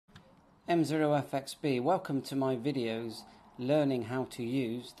M0FXB, welcome to my videos learning how to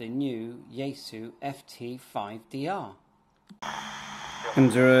use the new YAESU FT5DR.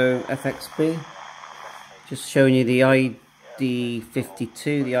 M0FXB, just showing you the ID-52,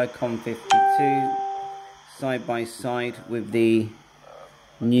 the ICOM 52, side by side with the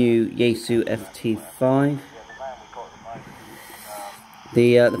new YAESU FT5.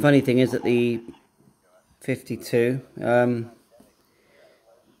 The funny thing is that the 52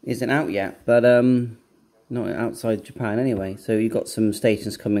 isn't out yet, but not outside Japan anyway. So you've got some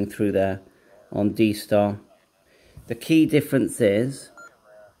stations coming through there on D-Star. The key difference is,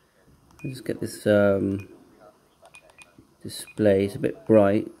 let's get this display. It's a bit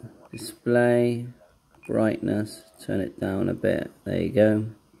bright. Display brightness. Turn it down a bit. There you go.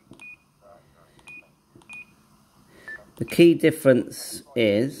 The key difference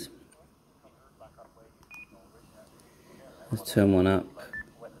is, let's turn one up.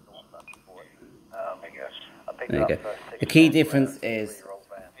 There you go. The key difference is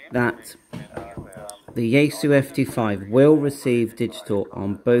that the YAESU FT5 will receive digital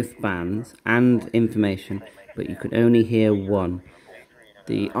on both bands and information, but you can only hear one.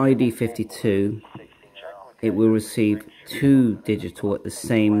 The ID-52, it will receive two digital at the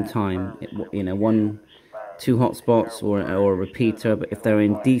same time. Two hotspots or a repeater, but if they're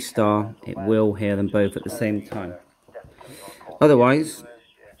in D-Star, it will hear them both at the same time. Otherwise,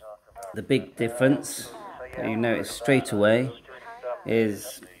 the big difference that you notice straight away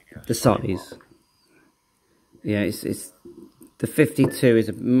is the size. Yeah, it's the 52 is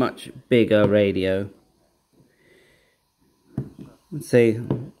a much bigger radio. Let's say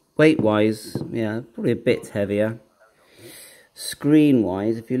weight-wise, yeah, probably a bit heavier.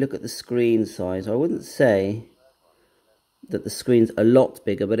 Screen-wise, if you look at the screen size, I wouldn't say that the screen's a lot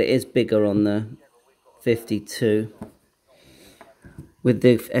bigger, but it is bigger on the 52. With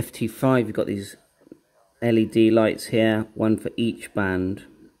the FT5, you've got these LED lights here, one for each band.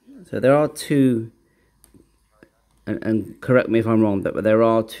 So there are two, and correct me if I'm wrong, but there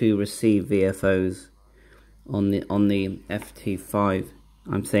are two receive VFOs on the FT5.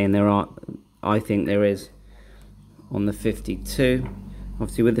 I'm saying there are. I think there is on the 52.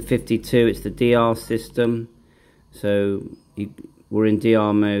 Obviously, with the 52, it's the DR system. So we're in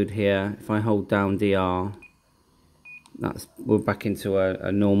DR mode here. If I hold down DR, we're back into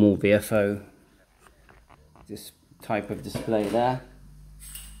a normal VFO. This type of display there.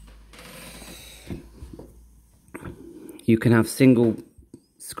 You can have single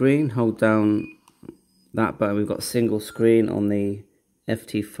screen. Hold down that button. We've got single screen on the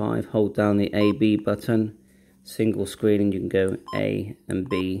FT5. Hold down the AB button. Single screen, and you can go A and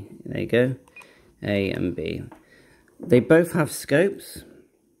B. There you go. A and B. They both have scopes.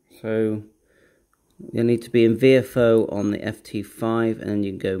 So you need to be in VFO on the FT5, and then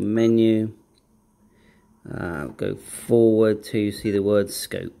you can go menu. Go forward till you see the word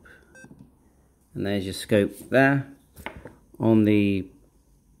scope, and there's your scope there. On the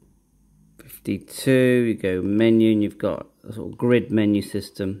 52 you go menu, and you've got a sort of grid menu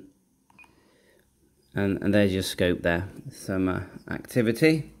system, and there's your scope there. Some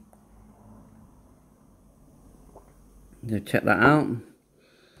activity. Go check that out.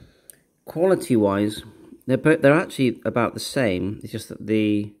 Quality wise, they're actually about the same. It's just that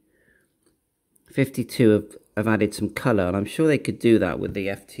the 52 have added some colour, and I'm sure they could do that with the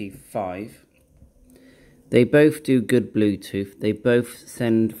FT5. They both do good Bluetooth. They both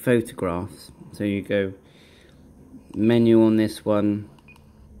send photographs. So you go menu on this one.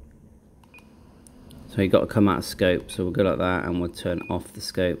 So you've got to come out of scope. So we'll go like that, and we'll turn off the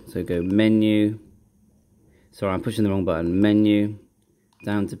scope. So go menu. Sorry, I'm pushing the wrong button. Menu,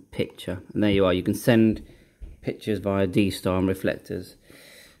 down to picture. And there you are. You can send pictures via D-Star and reflectors.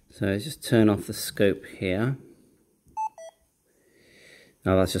 So let's just turn off the scope here.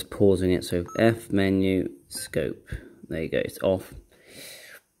 Now that's just pausing it. So F menu scope. There you go. It's off.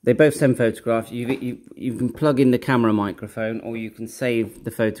 They both send photographs. You can plug in the camera microphone, or you can save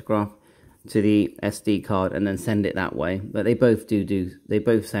the photograph to the SD card and then send it that way. But they both they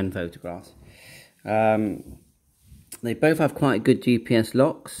both send photographs. They both have quite good GPS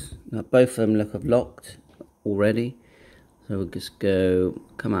locks. Now, both of them look locked already. So we'll just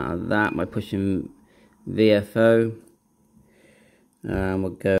come out of that by pushing VFO. We'll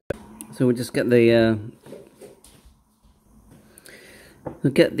go. So we'll just get the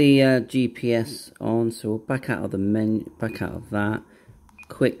GPS on. So we'll back out of the menu, back out of that.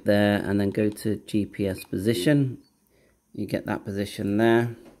 Quick there, and then go to GPS position. You get that position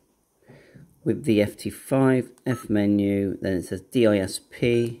there. With the FT5, F menu, then it says DISP.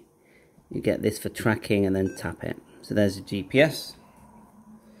 You get this for tracking, and then tap it. So there's the GPS.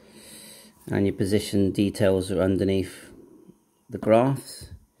 and your position details are underneath the graphs.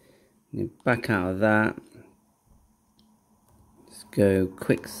 You back out of that. Let's go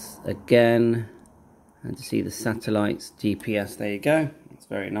quicks again, and to see the satellites, GPS. There you go. It's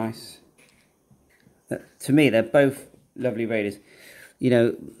very nice. To me, they're both lovely radios. You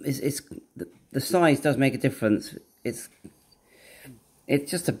know, the size does make a difference. It's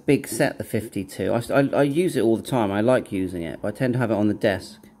just a big set, the 52. I use it all the time. I like using it, but I tend to have it on the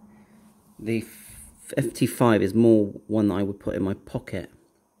desk. The FT5 is more one that I would put in my pocket.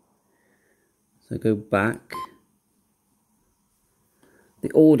 So go back.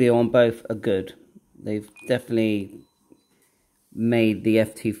 The audio on both are good. They've definitely made the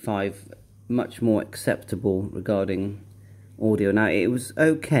FT5 much more acceptable regarding audio. Now, it was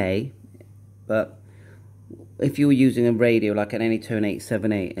okay, but if you were using a radio like an Anytone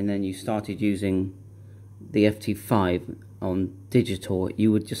 878 and then you started using the FT5 on digital,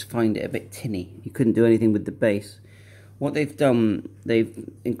 you would just find it a bit tinny. You couldn't do anything with the bass. What they've done, they've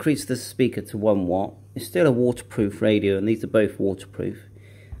increased the speaker to 1 watt. It's still a waterproof radio, and these are both waterproof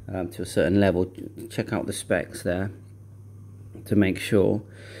to a certain level. Check out the specs there to make sure.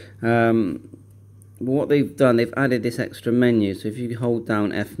 What they've done, they've added this extra menu. So if you hold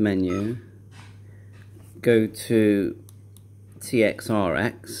down F menu, go to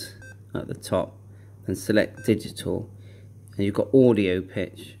TXRX at the top and select digital, and you've got audio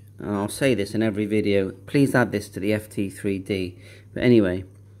pitch. And I'll say this in every video, please add this to the FT5D. But anyway,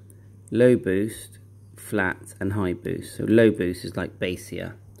 low boost, flat and high boost. So low boost is like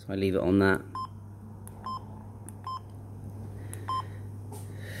bassier, so I leave it on that.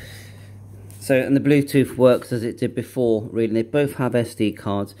 So, and the Bluetooth works as it did before, really. They both have SD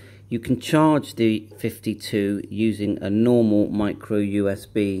cards. You can charge the 52 using a normal micro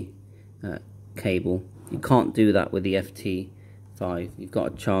USB cable. You can't do that with the FT5. You've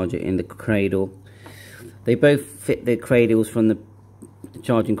got to charge it in the cradle. They both fit the cradles from the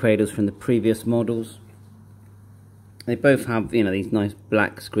charging cradles from the previous models. They both have, you know, these nice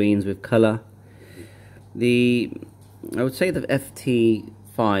black screens with colour. I would say the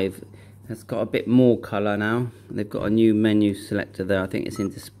FT5 has got a bit more colour now. They've got a new menu selector there. I think it's in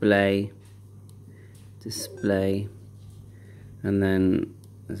display, and then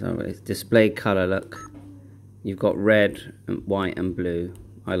it's display colour. Look, you've got red and white and blue.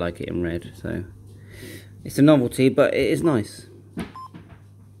 I like it in red, so it's a novelty, but it is nice.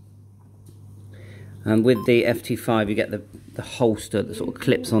 And with the FT5, you get the holster that sort of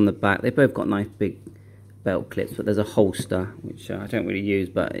clips on the back. They've both got nice big belt clips, but there's a holster which I don't really use,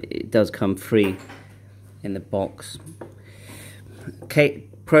 but it does come free in the box. Okay,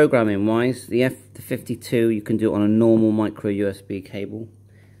 programming wise, the 52 you can do it on a normal micro USB cable.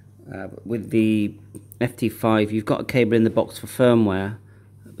 With the FT5 you've got a cable in the box for firmware,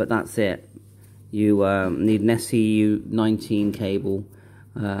 but that's it. You need an SCU19 cable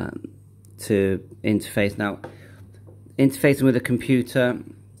to interface. Now, interfacing with a computer,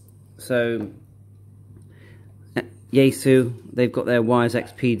 so YAESU, they've got their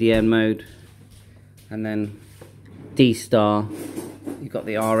YAESU PDN mode, and then D-Star, you've got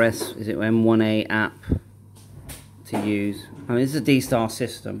the RS, is it M1A app to use. I mean, this is a D-Star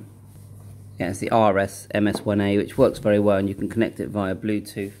system. Yeah, it's the RS MS1A, which works very well, and you can connect it via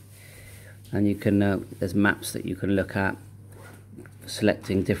Bluetooth, and you can there's maps that you can look at for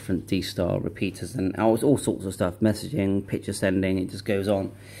selecting different D-Star repeaters and all sorts of stuff, messaging, picture sending, it just goes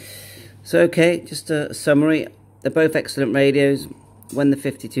on. So okay, just a summary. They're both excellent radios. When the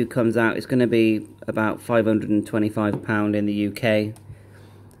 52 comes out, it's going to be about £525 in the UK.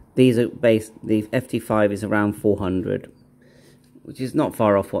 These are based. The FT5 is around 400, which is not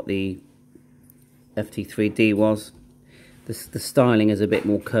far off what the FT3D was. The styling is a bit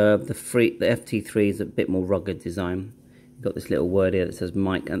more curved. The FT3 is a bit more rugged design. You've got this little word here that says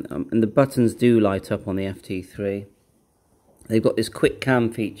mic, and the buttons do light up on the FT3. They've got this quick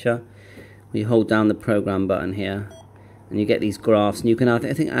cam feature. You hold down the program button here and you get these graphs, and you can I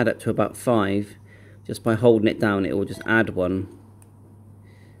think add up to about 5 just by holding it down. It will just add one.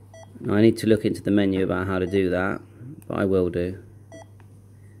 Now, I need to look into the menu about how to do that, but I will do.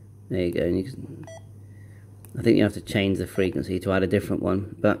 There you go. And I think you have to change the frequency to add a different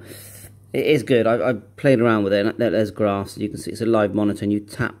one, but it is good. I played around with it. There's graphs. You can see it's a live monitor, and you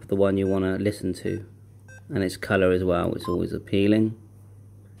tap the one you want to listen to, and it's colour as well, which is always appealing.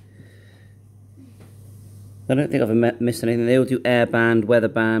 I don't think I've missed anything. They all do air band, weather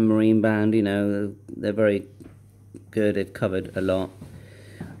band, marine band, you know, they're very good. They've covered a lot.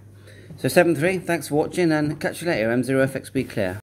 So 7.3, thanks for watching, and catch you later. M0FXB Clear.